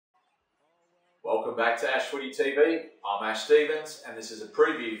Welcome back to Ash Footy TV. I'm Ash Stevens and this is a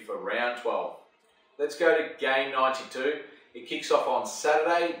preview for round 12. Let's go to game 92. It kicks off on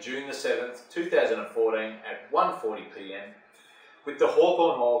Saturday, June the 7th, 2014 at 1:40 p.m. with the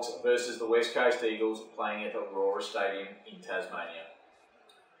Hawthorn Hawks versus the West Coast Eagles playing at the Aurora Stadium in Tasmania.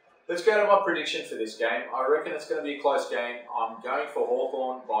 Let's go to my prediction for this game. I reckon it's going to be a close game. I'm going for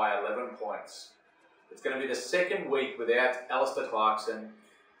Hawthorn by 11 points. It's going to be the second week without Alistair Clarkson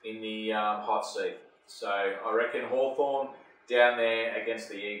in the hot seat. So I reckon Hawthorn down there against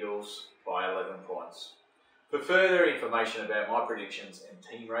the Eagles by 11 points. For further information about my predictions and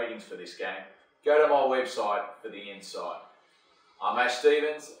team ratings for this game, go to my website for the insight. I'm Ash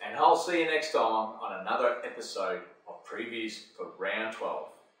Stevens and I'll see you next time on another episode of previews for round 12.